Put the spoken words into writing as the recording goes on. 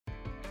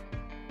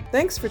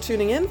Thanks for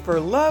tuning in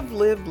for Love,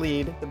 Live,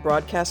 Lead, the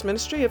broadcast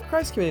ministry of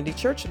Christ Community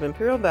Church of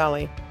Imperial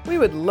Valley. We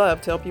would love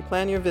to help you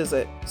plan your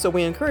visit, so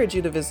we encourage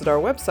you to visit our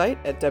website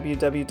at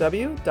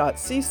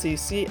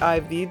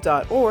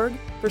www.cccIV.org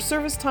for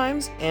service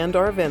times and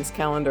our events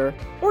calendar.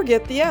 Or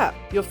get the app.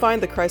 You'll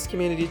find the Christ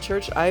Community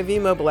Church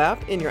IV mobile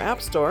app in your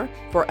app store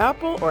for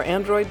Apple or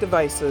Android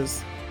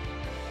devices.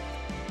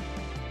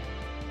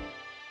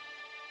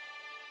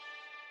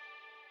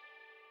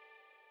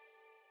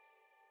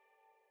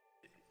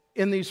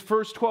 In these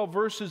first 12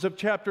 verses of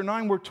chapter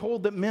 9, we're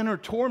told that men are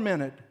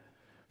tormented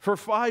for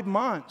 5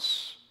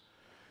 months.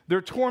 They're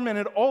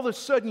tormented. All of a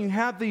sudden, you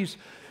have these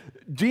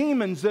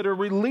demons that are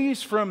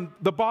released from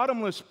the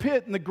bottomless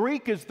pit. And the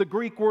Greek is the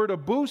Greek word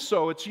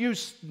abuso. It's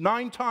used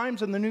 9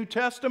 times in the New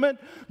Testament,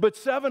 but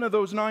 7 of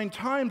those 9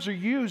 times are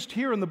used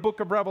here in the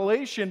book of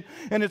Revelation.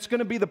 And it's going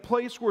to be the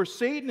place where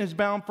Satan is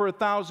bound for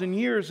 1,000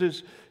 years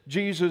as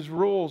Jesus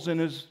rules in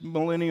his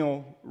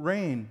millennial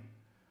reign.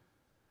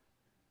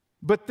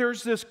 But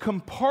there's this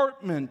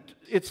compartment,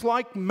 it's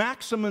like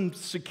maximum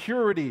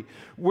security,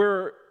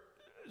 where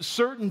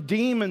certain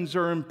demons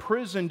are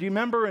imprisoned. Do you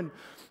remember in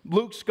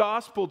Luke's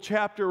Gospel,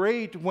 chapter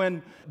 8,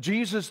 when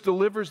Jesus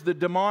delivers the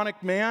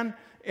demonic man,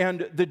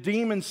 and the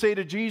demons say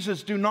to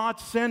Jesus, "Do not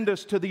send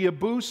us to the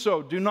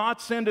abuso, do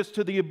not send us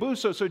to the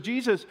abuso." So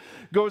Jesus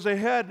goes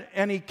ahead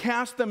and he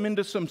casts them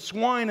into some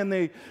swine, and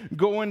they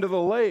go into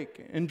the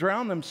lake and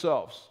drown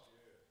themselves.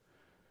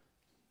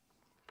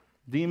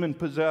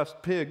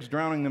 Demon-possessed pigs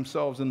drowning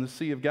themselves in the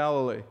Sea of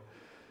Galilee.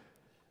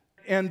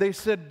 And they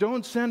said,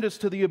 "Don't send us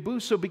to the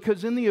abuso,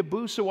 because in the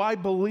abuso, I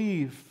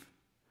believe,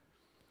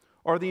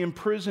 are the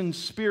imprisoned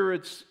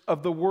spirits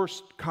of the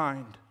worst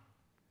kind."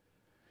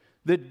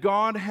 That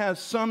God has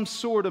some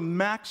sort of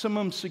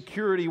maximum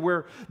security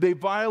where they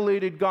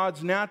violated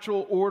God's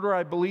natural order,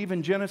 I believe,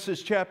 in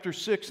Genesis chapter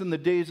 6 in the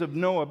days of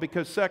Noah,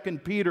 because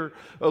 2 Peter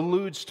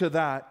alludes to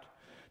that.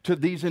 To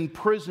these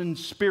imprisoned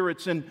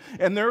spirits. And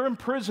they're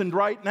imprisoned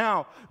right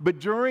now. But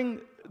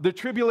during the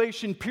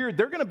tribulation period,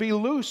 they're going to be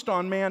loosed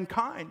on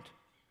mankind.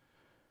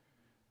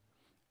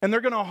 And they're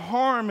going to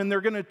harm and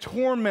they're going to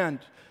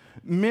torment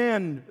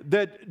men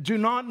that do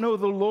not know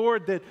the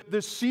Lord. That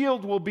the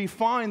sealed will be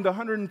fined, the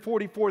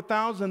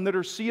 144,000 that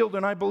are sealed.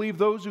 And I believe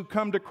those who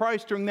come to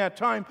Christ during that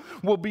time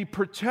will be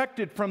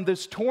protected from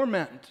this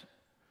torment.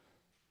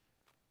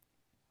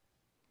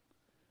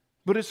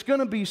 But it's going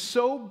to be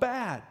so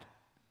bad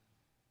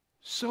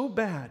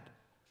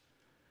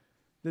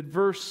that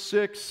verse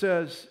 6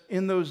 says,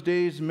 "In those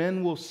days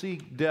men will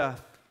seek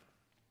death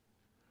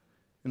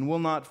and will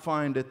not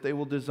find it. They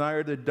will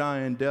desire to die,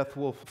 and death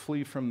will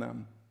flee from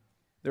them."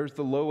 There's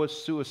the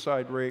lowest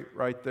suicide rate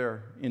right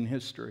there in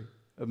history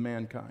of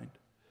mankind.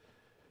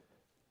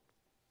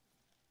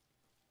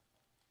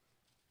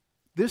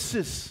 This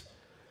is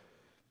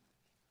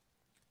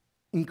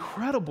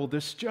incredible,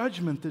 this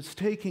judgment that's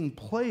taking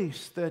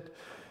place, that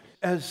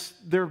as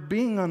they're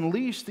being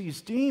unleashed,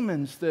 these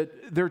demons,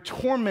 that they're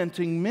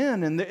tormenting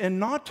men, and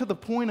not to the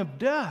point of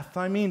death.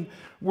 I mean,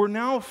 we're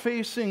now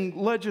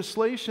facing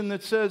legislation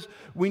that says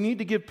we need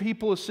to give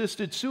people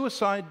assisted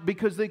suicide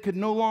because they could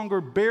no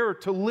longer bear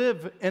to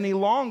live any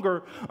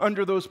longer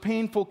under those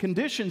painful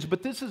conditions.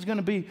 But this is going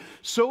to be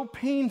so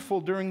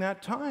painful during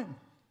that time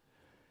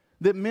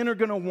that men are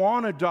going to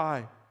want to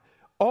die,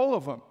 all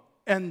of them,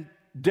 and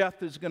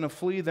death is going to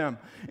flee them.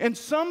 And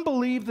some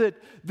believe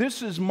that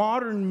this is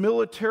modern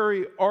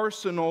military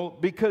arsenal,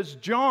 because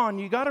John,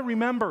 you got to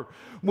remember,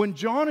 when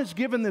John is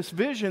given this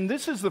vision,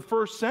 this is the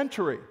 1st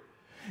century.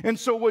 And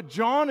so what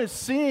John is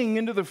seeing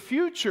into the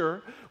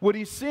future,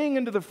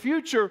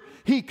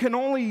 he can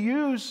only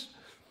use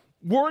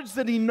words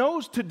that he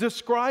knows to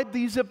describe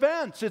these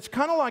events. It's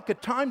kind of like a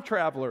time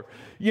traveler.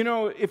 You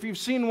know, if you've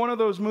seen one of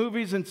those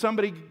movies and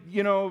somebody,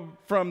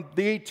 from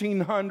the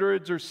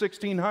 1800s or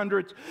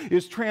 1600s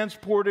is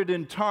transported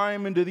in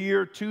time into the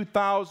year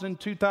 2000,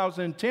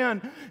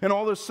 2010, and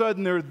all of a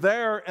sudden they're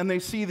there and they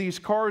see these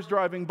cars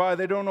driving by,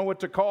 they don't know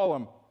what to call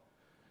them.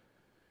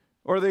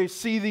 Or they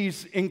see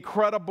these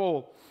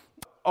incredible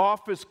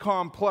office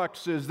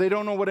complexes, they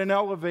don't know what an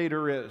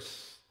elevator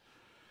is.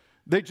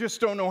 They just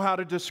don't know how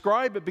to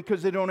describe it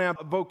because they don't have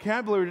a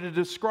vocabulary to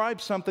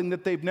describe something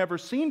that they've never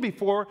seen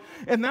before.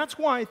 And that's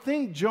why I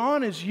think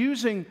John is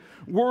using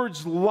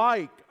words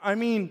like. I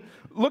mean,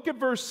 look at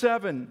verse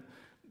 7.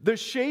 The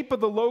shape of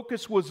the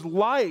locust was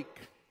like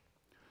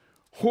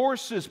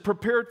horses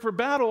prepared for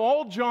battle.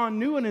 All John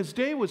knew in his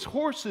day was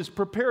horses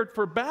prepared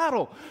for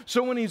battle.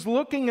 So when he's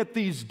looking at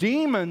these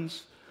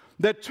demons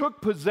that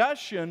took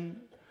possession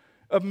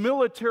of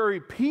military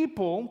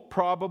people,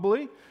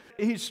 probably,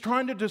 he's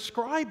trying to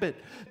describe it,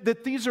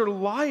 that these are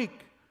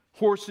like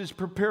horses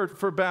prepared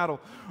for battle.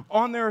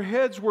 On their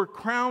heads were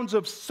crowns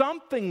of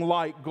something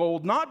like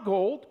gold, not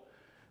gold,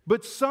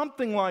 but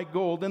something like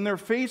gold, and their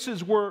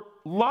faces were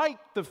like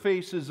the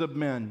faces of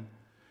men.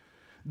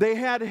 They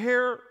had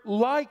hair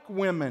like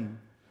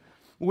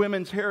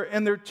women's hair,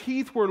 and their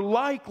teeth were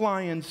like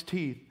lions'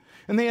 teeth.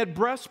 And they had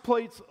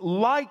breastplates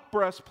like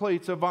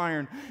breastplates of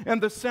iron.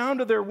 And the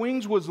sound of their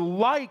wings was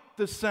like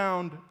the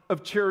sound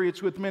of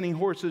chariots with many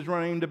horses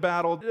running into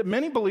battle.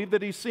 Many believe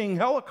that he's seeing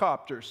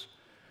helicopters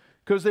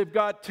because they've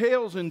got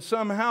tails, and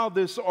somehow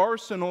this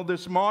arsenal,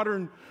 this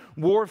modern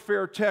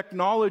warfare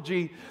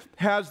technology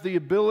has the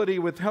ability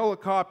with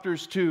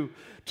helicopters to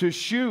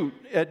shoot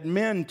at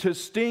men, to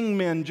sting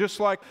men,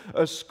 just like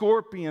a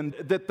scorpion,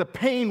 that the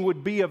pain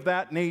would be of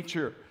that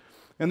nature.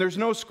 And there's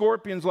no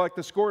scorpions like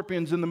the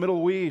scorpions in the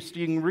Middle East.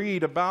 You can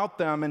read about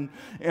them,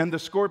 and the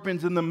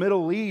scorpions in the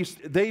Middle East,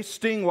 they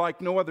sting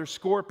like no other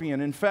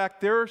scorpion. In fact,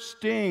 their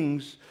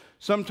stings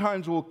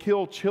sometimes will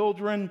kill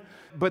children,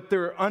 but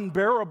they're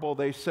unbearable,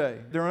 they say.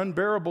 They're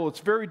unbearable. It's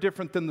very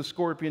different than the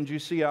scorpions you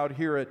see out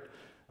here at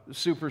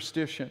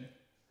Superstition.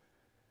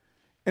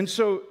 And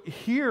so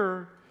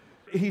here,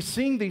 he's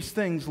seeing these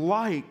things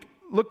like,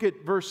 look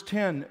at verse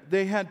 10,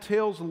 they had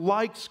tails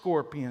like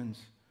scorpions,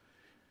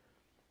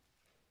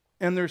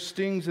 and their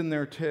stings in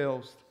their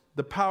tails.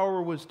 The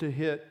power was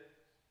to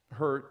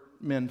hurt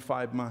men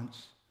 5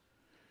 months.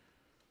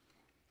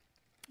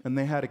 And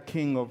they had a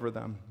king over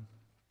them.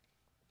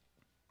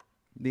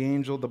 The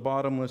angel of the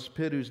bottomless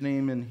pit, whose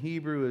name in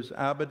Hebrew is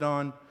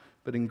Abaddon,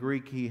 but in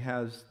Greek he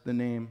has the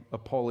name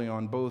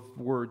Apollyon. Both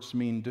words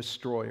mean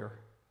destroyer.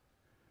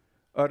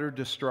 Utter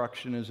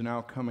destruction is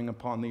now coming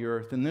upon the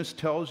earth. And this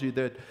tells you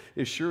that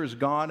as sure as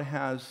God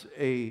has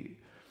a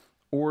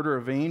order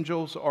of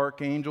angels,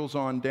 archangels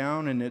on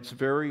down, and it's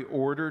very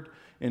ordered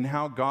in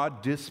how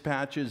God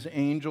dispatches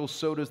angels,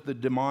 so does the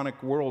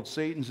demonic world.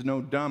 Satan's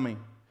no dummy.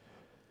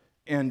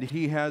 And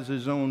he has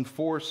his own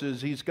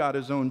forces. He's got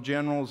his own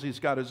generals. He's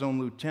got his own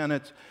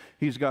lieutenants.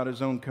 He's got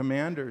his own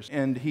commanders.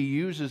 And he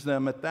uses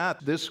them at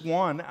that. This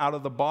one out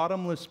of the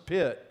bottomless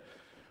pit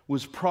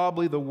was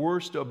probably the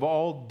worst of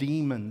all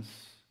demons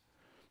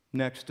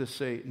next to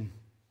Satan.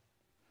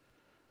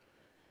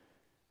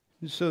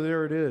 And so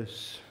there it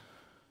is.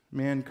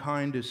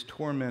 Mankind is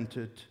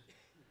tormented.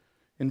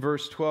 In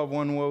verse 12,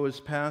 one woe is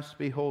past.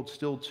 Behold,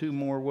 still 2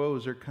 more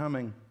woes are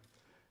coming.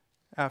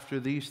 After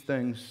these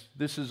things,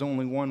 this is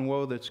only one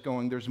woe that's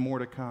going. There's more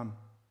to come.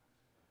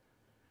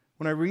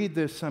 When I read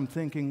this, I'm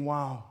thinking,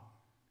 wow.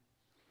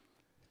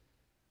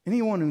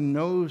 Anyone who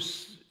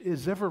knows,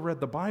 has ever read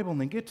the Bible,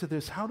 and they get to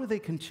this, how do they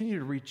continue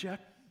to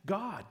reject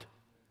God?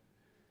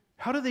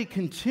 How do they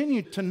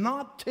continue to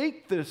not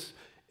take this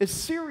as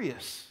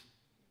serious?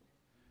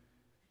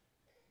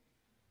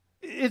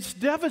 It's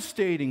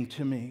devastating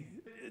to me.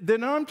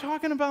 Then I'm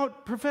talking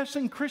about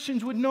professing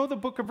Christians would know the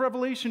book of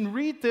Revelation,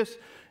 read this,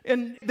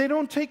 and they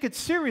don't take it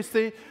serious.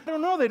 They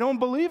don't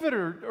believe it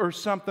or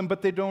something,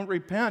 but they don't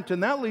repent.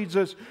 And that leads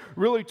us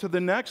really to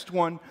the next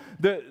one.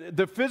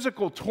 The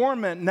physical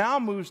torment now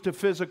moves to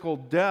physical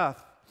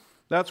death.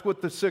 That's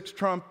what the 6th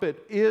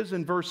trumpet is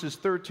in verses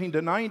 13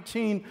 to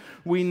 19.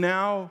 We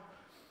now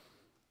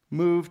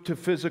move to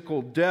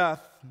physical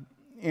death.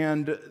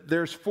 And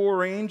there's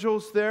 4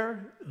 angels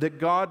there that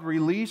God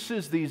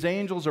releases. These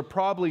angels are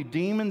probably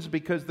demons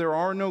because there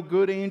are no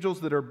good angels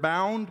that are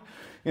bound.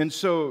 And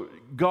so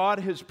God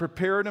has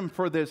prepared them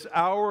for this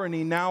hour, and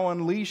he now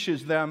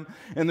unleashes them.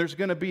 And there's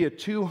going to be a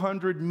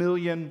 200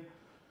 million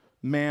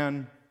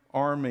man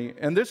army.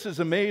 And this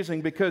is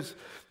amazing because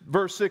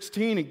verse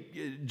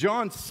 16,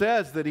 John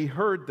says that he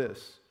heard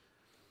this.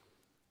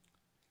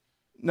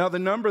 Now the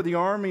number of the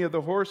army of the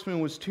horsemen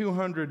was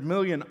 200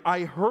 million.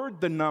 I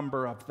heard the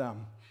number of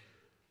them.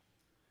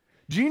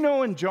 Do you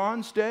know in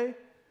John's day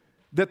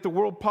that the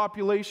world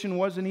population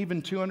wasn't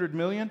even 200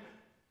 million?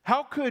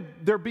 How could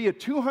there be a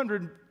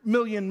 200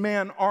 million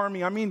man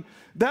army? I mean,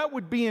 that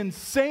would be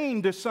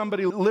insane to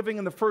somebody living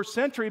in the 1st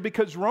century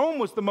because Rome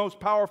was the most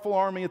powerful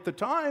army at the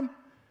time.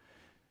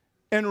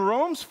 And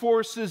Rome's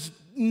forces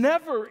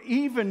never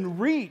even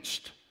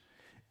reached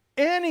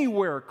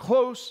anywhere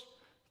close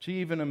to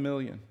even 1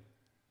 million.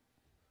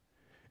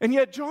 And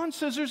yet John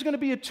says there's going to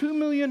be a 2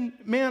 million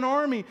man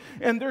army.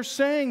 And they're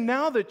saying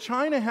now that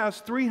China has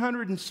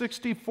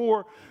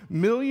 364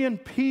 million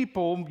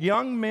people,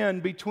 young men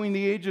between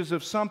the ages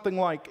of something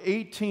like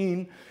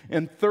 18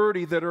 and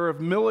 30 that are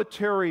of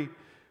military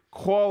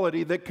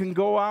quality that can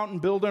go out and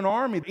build an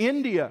army.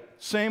 India,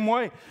 same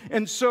way.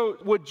 And so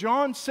what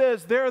John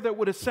says there that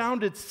would have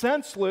sounded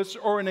senseless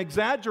or an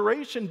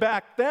exaggeration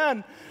back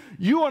then,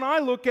 you and I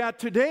look at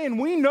today and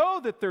we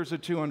know that there's a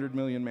 200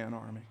 million man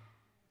army.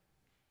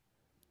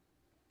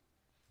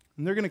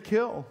 And they're going to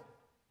kill.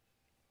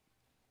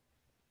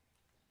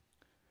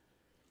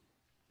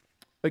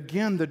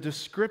 Again, the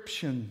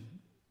description,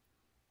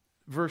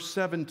 verse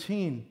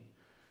 17.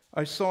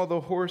 I saw the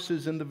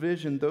horses in the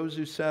vision, those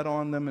who sat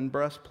on them in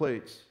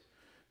breastplates,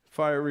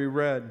 fiery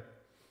red,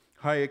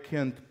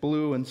 hyacinth,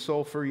 blue, and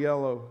sulfur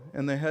yellow.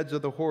 And the heads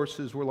of the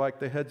horses were like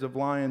the heads of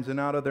lions, and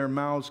out of their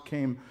mouths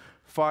came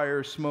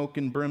fire, smoke,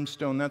 and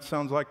brimstone. That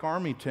sounds like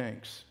army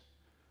tanks.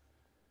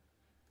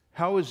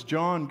 How is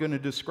John going to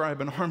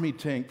describe an army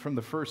tank from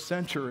the 1st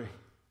century?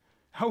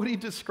 How would he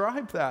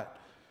describe that?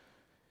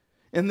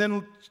 And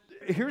then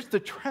here's the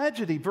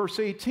tragedy, verse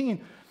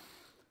 18.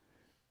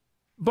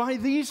 By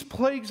these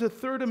plagues, a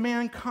third of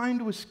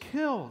mankind was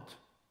killed.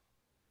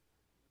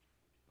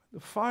 The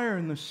fire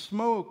and the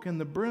smoke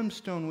and the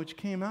brimstone which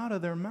came out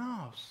of their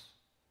mouths.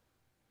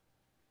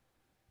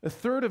 A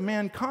third of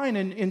mankind.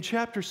 And in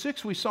chapter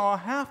 6, we saw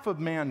half of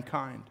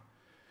mankind.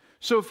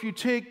 So if you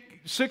take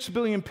 6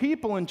 billion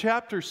people in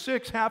chapter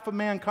 6, half of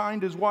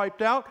mankind is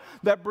wiped out.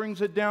 That brings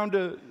it down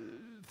to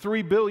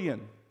 3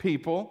 billion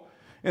people.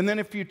 And then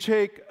if you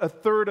take a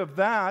third of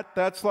that,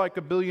 that's like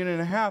 1.5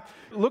 billion.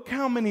 Look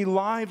how many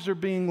lives are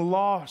being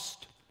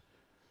lost.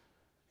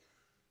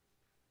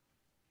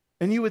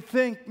 And you would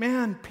think,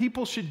 man,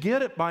 people should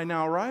get it by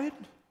now, right?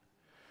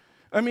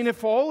 I mean,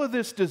 if all of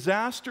this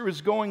disaster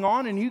is going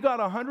on and you got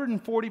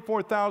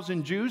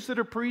 144,000 Jews that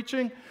are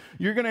preaching,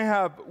 you're going to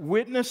have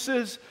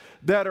witnesses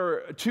that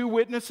are 2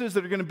 witnesses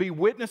that are going to be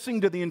witnessing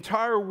to the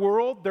entire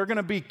world. They're going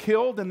to be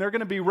killed and they're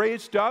going to be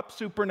raised up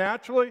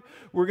supernaturally.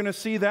 We're going to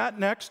see that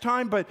next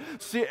time. But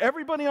see,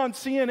 everybody on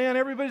CNN,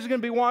 everybody's going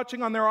to be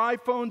watching on their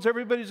iPhones.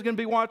 Everybody's going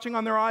to be watching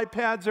on their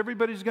iPads.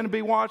 Everybody's going to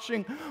be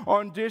watching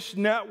on Dish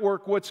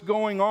Network what's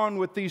going on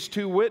with these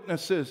 2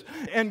 witnesses.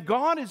 And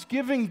God is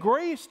giving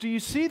grace. Do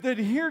you see that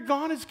here?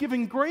 God is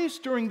giving grace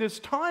during this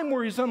time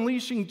where He's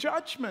unleashing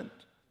judgment.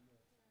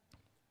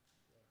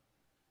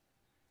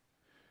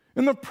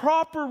 And the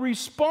proper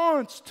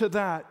response to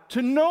that,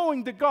 to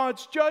knowing that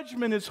God's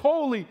judgment is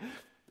holy,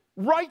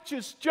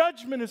 righteous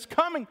judgment is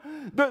coming,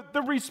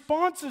 the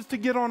response is to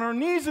get on our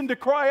knees and to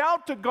cry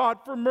out to God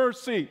for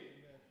mercy.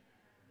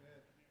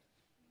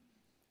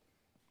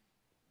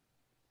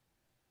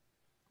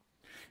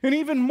 And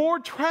even more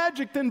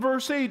tragic than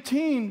verse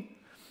 18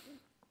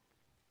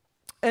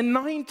 and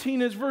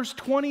 19 is verse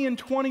 20 and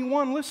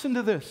 21. Listen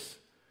to this.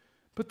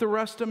 But the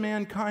rest of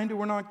mankind who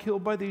were not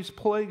killed by these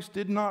plagues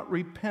did not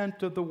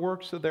repent of the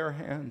works of their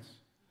hands,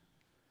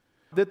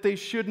 that they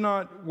should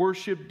not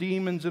worship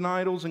demons and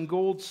idols and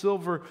gold,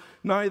 silver,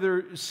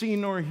 neither see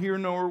nor hear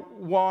nor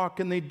walk,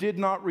 and they did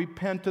not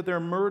repent of their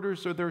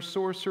murders or their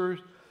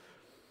sorcerers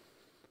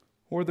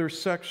or their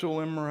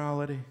sexual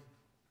immorality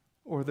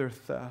or their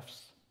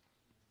thefts.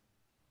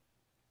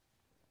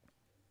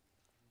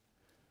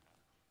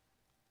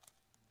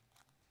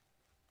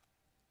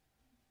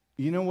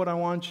 You know what I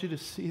want you to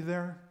see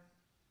there?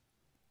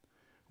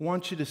 I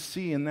want you to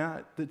see in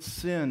that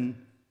sin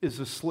is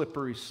a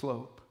slippery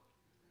slope.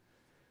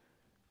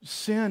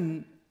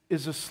 Sin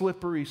is a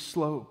slippery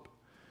slope.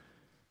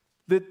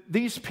 That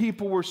these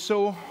people were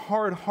so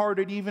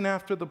hard-hearted even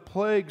after the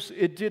plagues,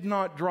 it did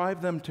not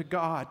drive them to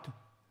God.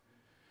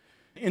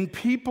 And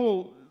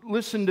people,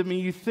 listen to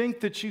me, you think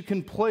that you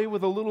can play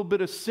with a little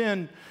bit of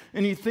sin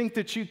and you think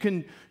that you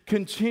can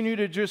continue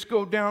to just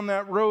go down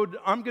that road.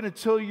 I'm going to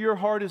tell you, your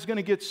heart is going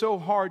to get so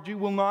hard you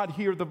will not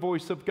hear the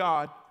voice of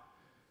God.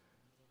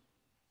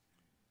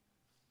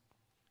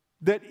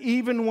 That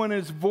even when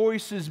His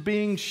voice is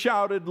being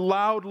shouted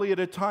loudly at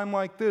a time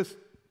like this,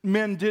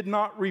 men did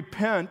not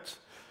repent.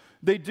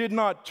 They did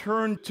not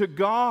turn to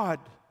God.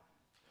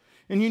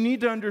 And you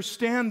need to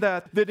understand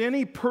that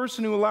any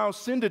person who allows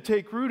sin to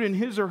take root in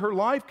his or her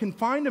life can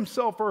find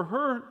himself or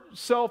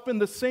herself in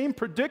the same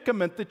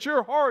predicament, that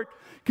your heart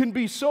can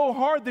be so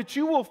hard that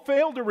you will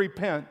fail to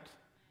repent.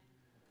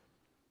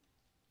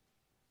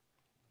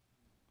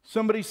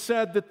 Somebody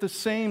said that the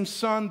same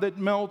sun that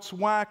melts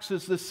wax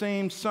is the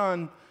same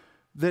sun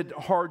that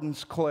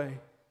hardens clay.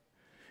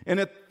 And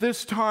at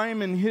this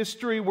time in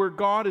history where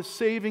God is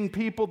saving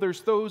people,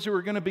 there's those who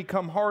are going to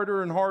become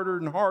harder and harder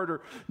and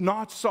harder,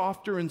 not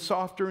softer and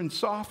softer and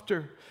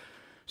softer.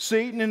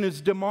 Satan and his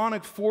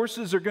demonic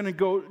forces are going to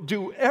go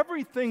do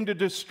everything to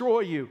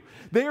destroy you.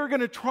 They are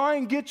going to try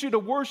and get you to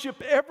worship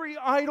every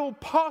idol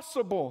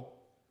possible.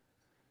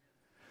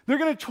 They're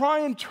going to try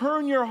and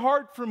turn your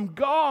heart from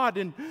God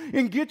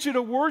and get you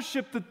to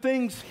worship the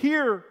things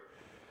here,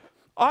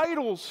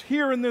 idols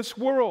here in this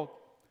world.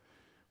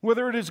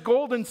 Whether it is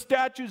golden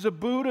statues of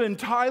Buddha in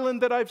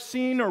Thailand that I've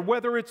seen, or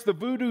whether it's the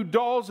voodoo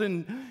dolls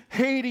in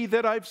Haiti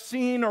that I've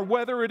seen, or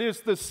whether it is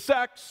the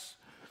sex,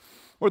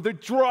 or the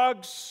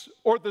drugs,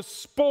 or the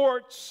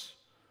sports,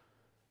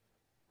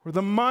 or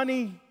the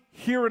money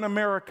here in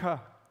America.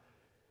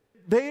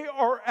 They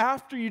are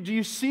after you. Do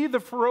you see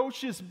the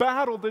ferocious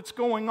battle that's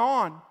going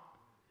on?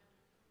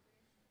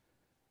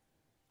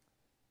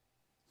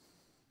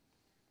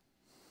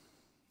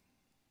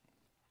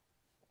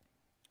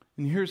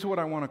 And here's what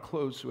I want to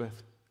close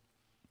with.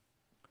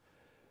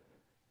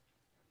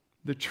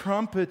 The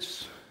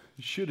trumpets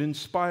should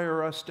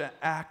inspire us to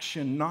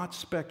action, not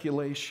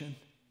speculation.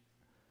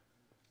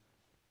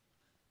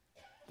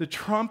 The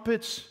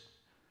trumpets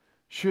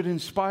should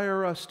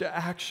inspire us to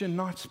action,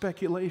 not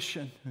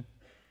speculation.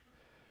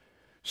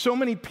 So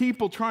many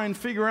people try and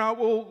figure out,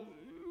 well,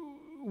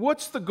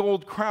 what's the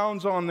gold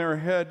crowns on their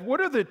head?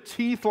 What are the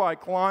teeth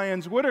like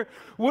lions? What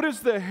is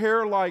the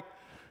hair like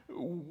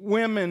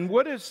women?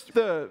 What is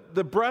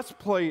the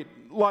breastplate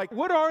like?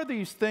 What are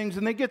these things?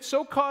 And they get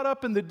so caught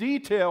up in the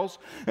details,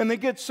 and they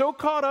get so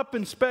caught up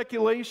in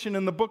speculation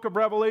in the book of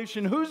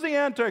Revelation. Who's the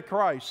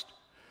Antichrist?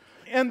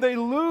 And they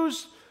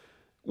lose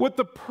What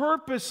the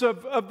purpose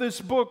of this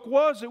book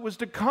was, it was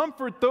to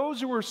comfort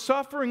those who were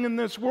suffering in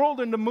this world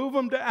and to move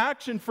them to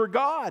action for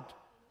God.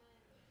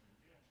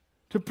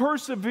 To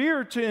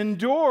persevere, to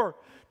endure,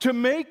 to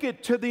make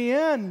it to the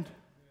end.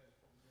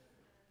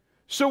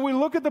 So we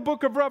look at the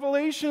book of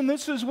Revelation,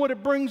 this is what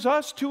it brings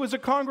us to as a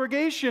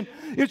congregation.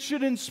 It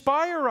should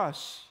inspire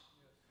us.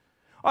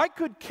 I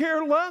could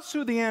care less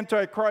who the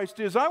Antichrist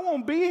is. I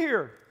won't be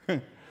here.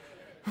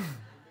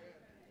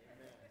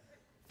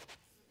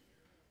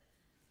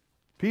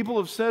 People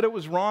have said it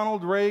was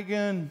Ronald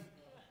Reagan.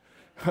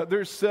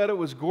 Others said it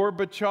was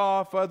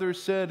Gorbachev.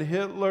 Others said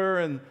Hitler.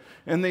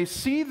 And they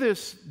see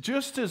this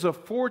just as a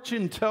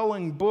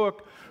fortune-telling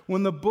book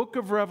when the book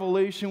of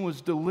Revelation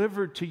was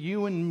delivered to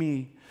you and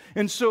me.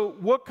 And so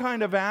what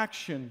kind of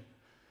action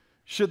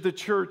should the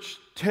church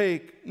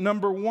take?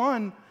 Number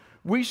one,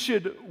 we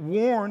should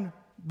warn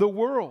the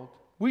world.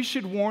 We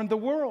should warn the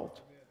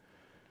world.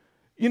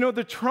 You know,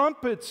 the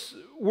trumpets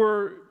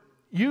were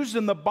used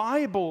in the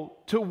Bible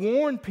to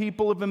warn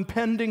people of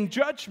impending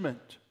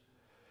judgment.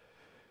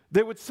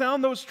 They would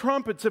sound those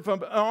trumpets if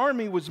an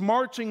army was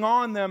marching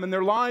on them and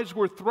their lives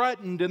were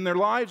threatened and their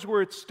lives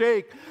were at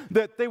stake,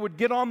 that they would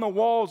get on the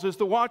walls as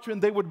the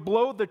watchmen, they would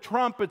blow the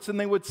trumpets and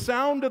they would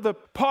sound to the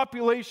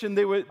population,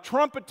 they would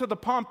trumpet to the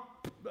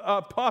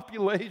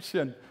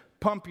population.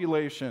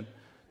 Pumpulation.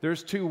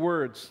 There's two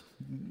words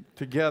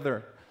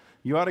together.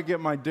 You ought to get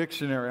my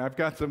dictionary. I've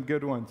got some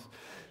good ones.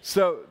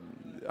 So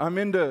I'm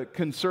into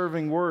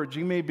conserving words.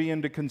 You may be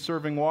into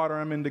conserving water.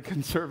 I'm into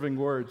conserving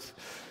words.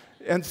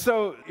 And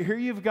so here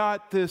you've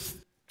got this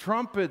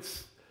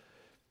trumpets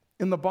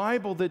in the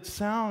Bible that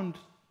sound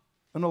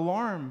an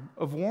alarm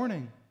of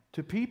warning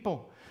to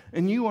people.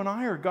 And you and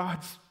I are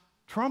God's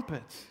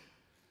trumpets.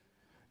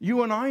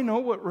 You and I know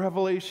what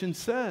Revelation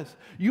says.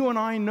 You and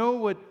I know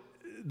what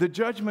the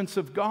judgments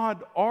of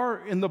God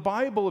are in the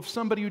Bible of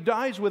somebody who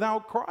dies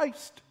without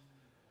Christ.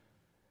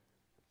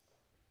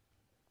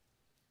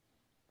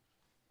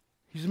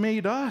 He's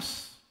made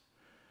us.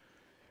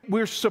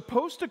 We're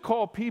supposed to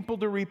call people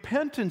to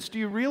repentance. Do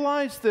you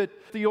realize that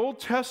the Old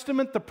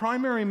Testament, the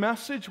primary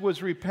message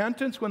was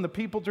repentance when the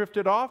people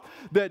drifted off?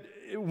 That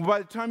by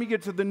the time you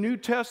get to the New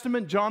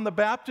Testament, John the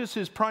Baptist,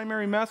 his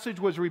primary message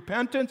was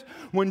repentance.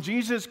 When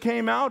Jesus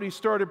came out, he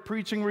started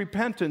preaching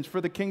repentance,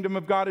 for the kingdom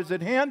of God is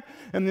at hand.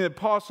 And the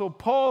Apostle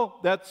Paul,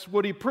 that's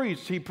what he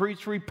preached. He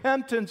preached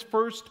repentance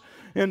first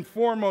and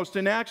foremost.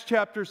 In Acts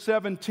chapter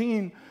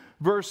 17,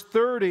 verse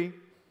 30,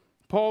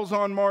 Paul's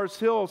on Mars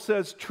Hill,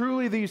 says,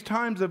 "Truly these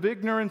times of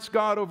ignorance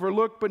God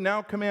overlooked, but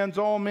now commands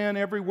all men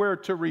everywhere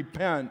to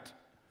repent."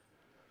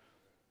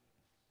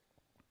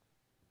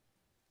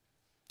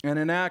 And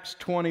in Acts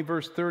 20,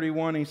 verse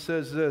 31, he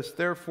says this,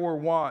 "Therefore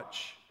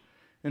watch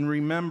and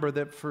remember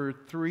that for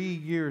 3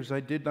 years I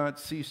did not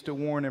cease to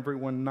warn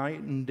everyone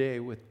night and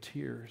day with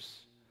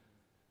tears."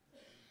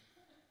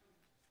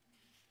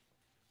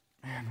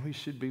 Man, we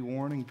should be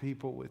warning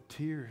people with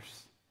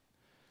tears,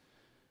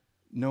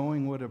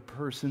 knowing what a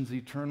person's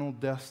eternal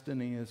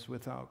destiny is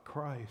without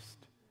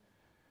Christ.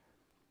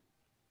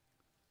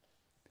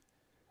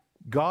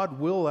 God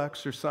will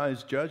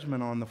exercise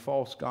judgment on the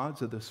false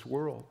gods of this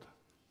world.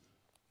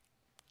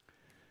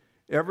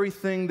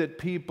 Everything that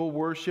people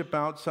worship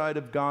outside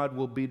of God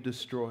will be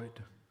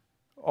destroyed.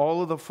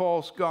 All of the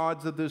false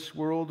gods of this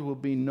world will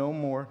be no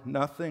more.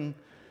 Nothing.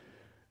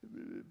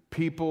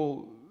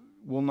 People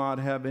will not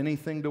have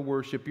anything to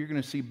worship. You're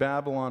going to see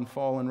Babylon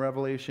fall in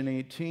Revelation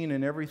 18,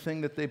 and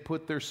everything that they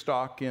put their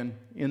stock in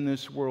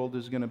this world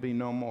is going to be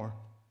no more.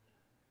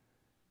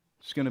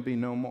 It's going to be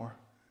no more.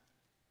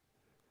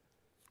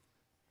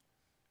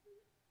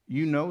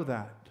 You know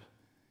that.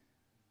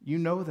 You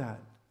know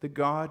that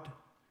God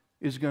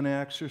is going to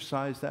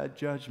exercise that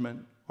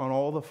judgment on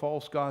all the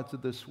false gods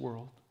of this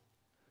world.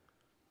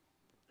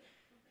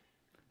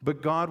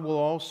 But God will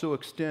also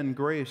extend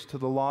grace to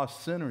the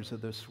lost sinners of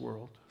this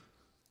world.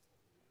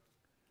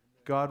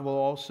 God will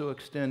also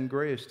extend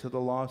grace to the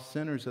lost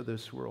sinners of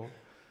this world.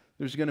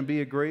 There's going to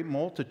be a great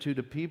multitude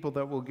of people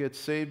that will get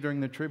saved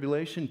during the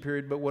tribulation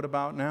period, but what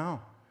about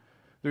now?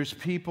 There's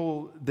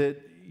people that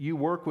you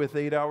work with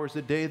 8 hours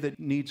a day that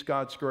needs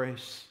God's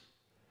grace.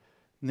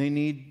 And they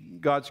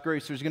need God's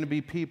grace. There's going to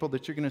be people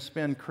that you're going to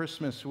spend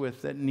Christmas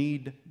with that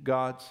need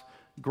God's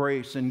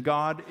grace. And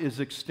God is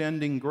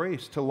extending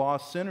grace to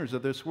lost sinners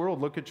of this world.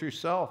 Look at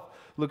yourself.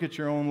 Look at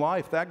your own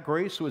life. That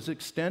grace was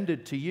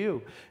extended to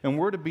you, and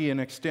we're to be an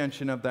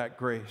extension of that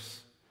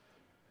grace.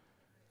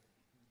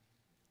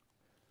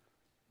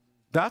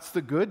 That's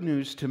the good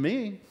news to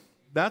me.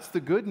 That's the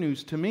good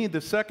news to me.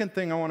 The second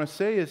thing I want to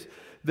say is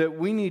that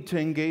we need to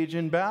engage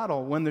in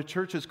battle. When the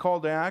church is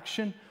called to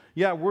action,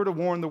 yeah, we're to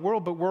warn the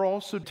world, but we're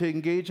also to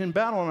engage in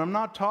battle. And I'm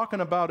not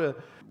talking about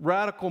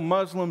radical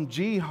Muslim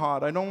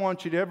jihad. I don't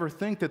want you to ever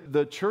think that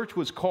the church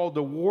was called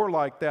to war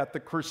like that. The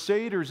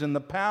Crusaders in the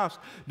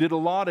past did a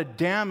lot of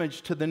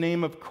damage to the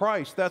name of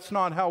Christ. That's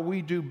not how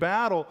we do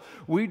battle.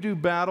 We do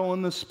battle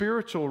in the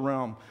spiritual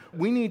realm.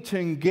 We need to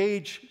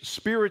engage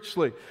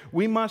spiritually.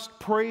 We must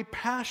pray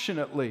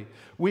passionately.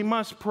 We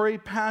must pray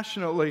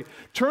passionately.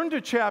 Turn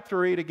to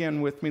chapter 8 again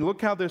with me.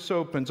 Look how this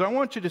opens. I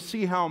want you to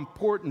see how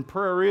important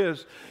prayer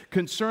is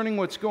concerning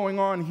what's going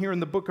on here in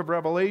the book of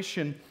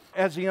Revelation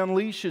as he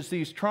unleashes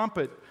these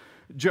trumpet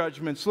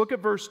judgments. Look at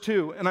verse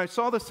 2. And I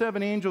saw the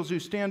 7 angels who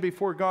stand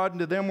before God, and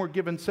to them were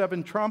given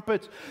 7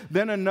 trumpets.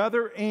 Then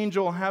another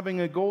angel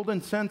having a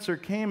golden censer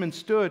came and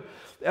stood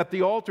at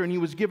the altar, and he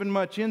was given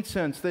much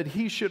incense, that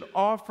he should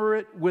offer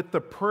it with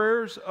the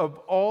prayers of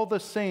all the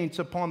saints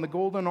upon the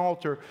golden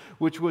altar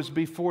which was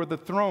before the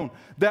throne.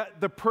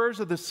 That the prayers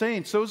of the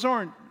saints, those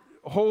aren't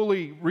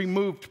holy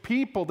removed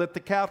people that the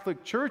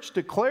Catholic Church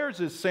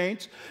declares as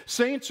saints.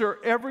 Saints are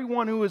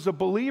everyone who is a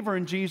believer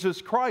in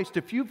Jesus Christ.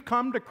 If you've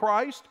come to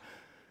Christ,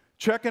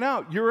 check it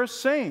out. You're a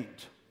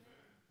saint.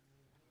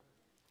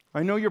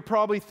 I know you're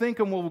probably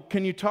thinking, well,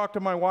 can you talk to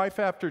my wife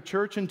after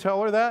church and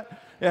tell her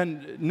that?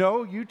 And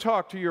no, you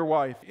talk to your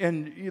wife.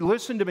 And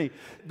listen to me.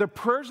 The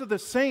prayers of the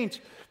saints,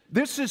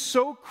 this is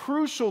so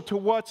crucial to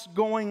what's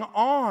going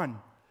on.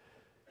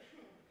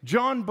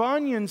 John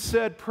Bunyan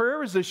said,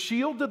 prayer is a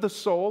shield to the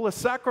soul, a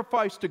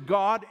sacrifice to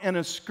God, and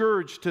a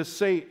scourge to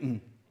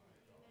Satan.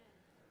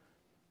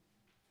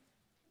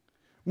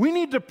 We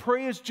need to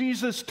pray as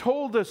Jesus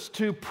told us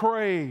to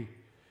pray.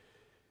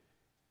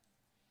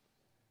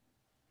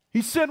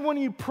 He said, when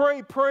you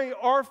pray, pray,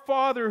 Our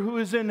Father who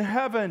is in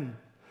heaven,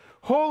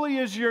 holy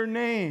is your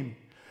name.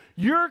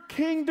 Your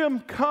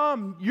kingdom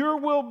come, your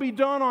will be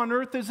done on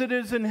earth as it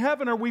is in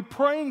heaven. Are we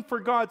praying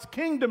for God's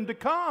kingdom to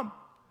come?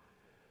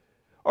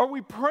 Are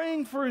we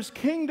praying for His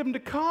kingdom to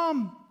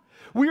come?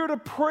 We are to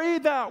pray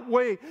that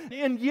way.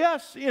 And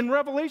yes, in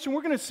Revelation,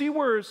 we're going to see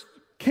where His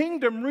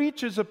kingdom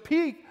reaches a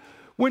peak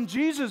when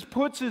Jesus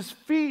puts His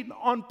feet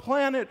on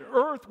planet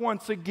Earth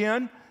once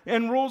again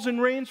and rules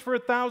and reigns for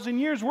 1,000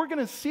 years. We're going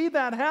to see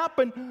that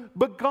happen,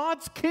 but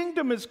God's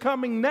kingdom is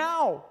coming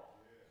now.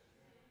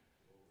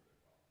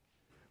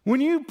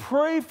 When you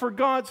pray for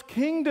God's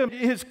kingdom,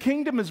 His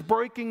kingdom is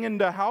breaking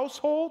into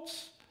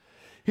households.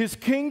 His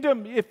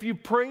kingdom, if you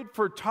prayed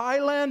for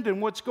Thailand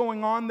and what's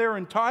going on there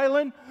in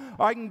Thailand,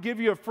 I can give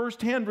you a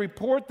firsthand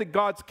report that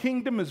God's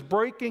kingdom is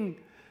breaking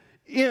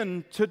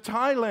into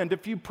Thailand.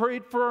 If you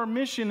prayed for our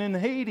mission in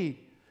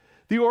Haiti,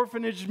 the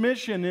orphanage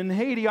mission in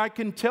Haiti, I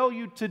can tell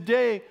you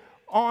today,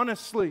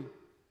 honestly,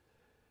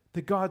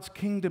 that God's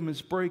kingdom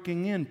is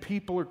breaking in.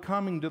 People are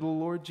coming to the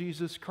Lord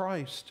Jesus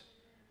Christ.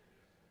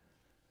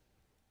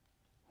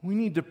 We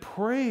need to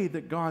pray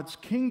that God's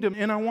kingdom,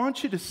 and I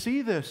want you to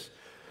see this,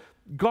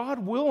 God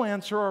will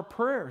answer our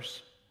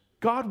prayers.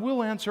 God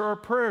will answer our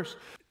prayers.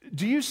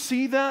 Do you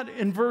see that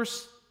in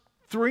verse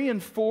 3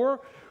 and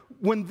 4?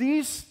 When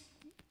these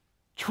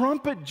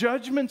trumpet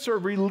judgments are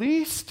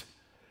released,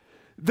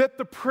 that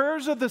the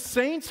prayers of the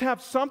saints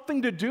have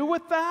something to do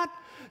with that?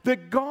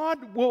 That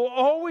God will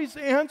always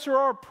answer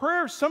our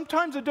prayers.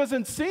 Sometimes it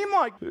doesn't seem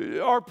like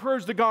our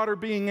prayers to God are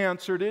being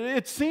answered.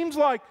 It seems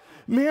like,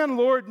 man,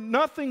 Lord,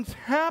 nothing's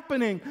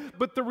happening.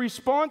 But the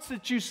response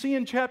that you see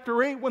in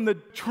chapter 8 when the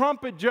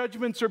trumpet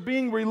judgments are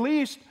being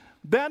released,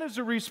 that is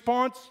a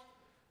response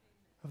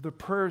of the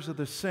prayers of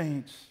the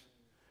saints.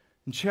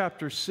 In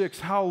chapter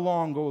 6, how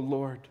long, O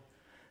Lord?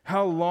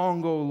 How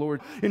long, O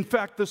Lord? In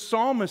fact, the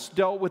psalmist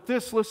dealt with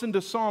this. Listen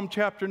to Psalm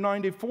chapter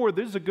 94.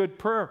 This is a good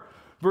prayer.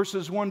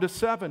 Verses 1 to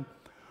 7.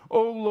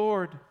 O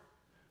Lord,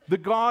 the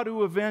God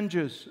who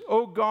avenges,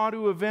 O God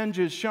who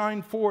avenges,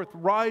 shine forth.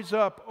 Rise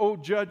up, O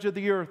judge of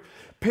the earth.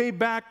 Pay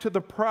back to the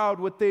proud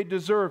what they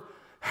deserve.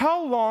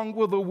 How long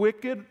will the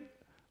wicked,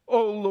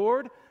 O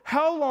Lord,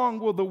 how long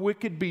will the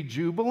wicked be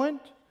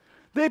jubilant?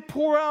 They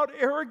pour out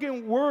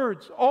arrogant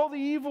words. All the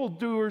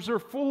evildoers are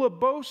full of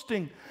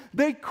boasting.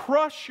 They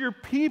crush your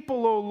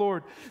people, O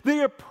Lord.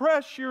 They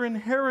oppress your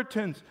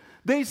inheritance.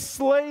 They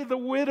slay the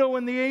widow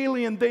and the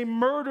alien. They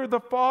murder the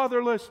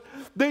fatherless.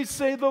 They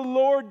say the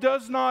Lord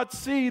does not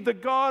see. The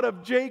God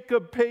of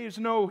Jacob pays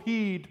no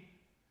heed.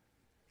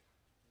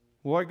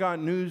 Well, I got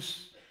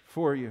news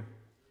for you.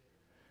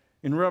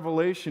 In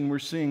Revelation, we're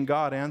seeing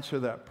God answer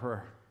that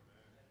prayer.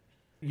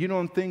 You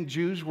don't think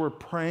Jews were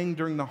praying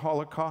during the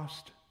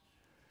Holocaust?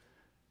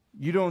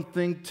 You don't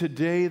think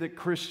today that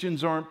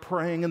Christians aren't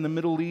praying in the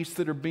Middle East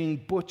that are being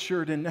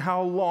butchered? And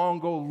how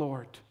long, O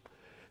Lord?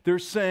 They're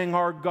saying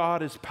our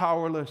God is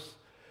powerless.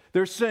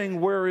 They're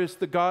saying, where is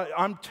the God?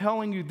 I'm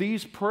telling you,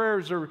 these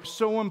prayers are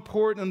so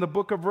important in the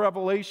book of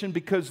Revelation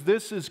because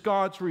this is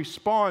God's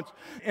response.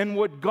 And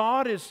what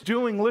God is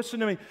doing, listen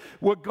to me,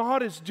 what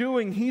God is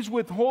doing, He's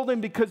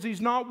withholding because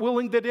He's not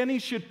willing that any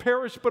should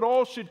perish, but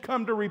all should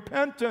come to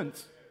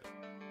repentance.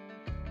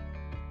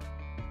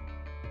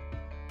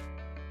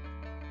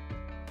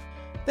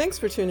 Thanks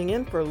for tuning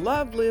in for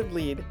Love, Live,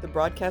 Lead, the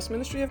broadcast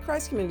ministry of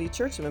Christ Community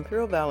Church of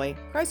Imperial Valley.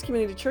 Christ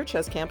Community Church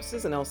has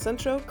campuses in El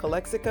Centro,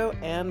 Calexico,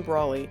 and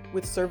Brawley,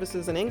 with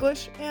services in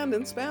English and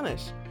in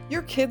Spanish.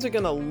 Your kids are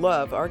going to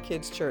love our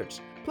kids' church.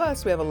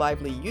 Plus, we have a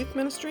lively youth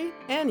ministry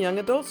and young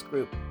adults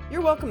group.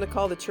 You're welcome to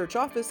call the church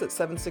office at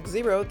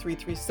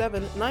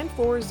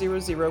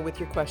 760-337-9400 with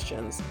your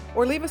questions,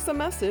 or leave us a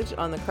message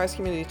on the Christ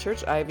Community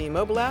Church IV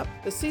mobile app,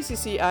 the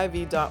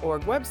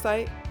ccciv.org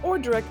website, or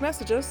direct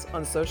message us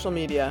on social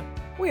media.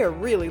 We are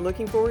really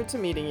looking forward to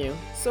meeting you.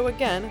 So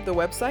again, the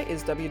website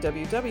is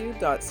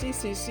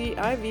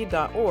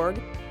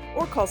www.cccciv.org,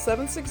 or call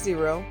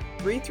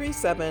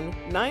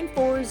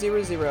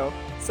 760-337-9400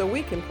 so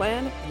we can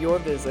plan your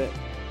visit.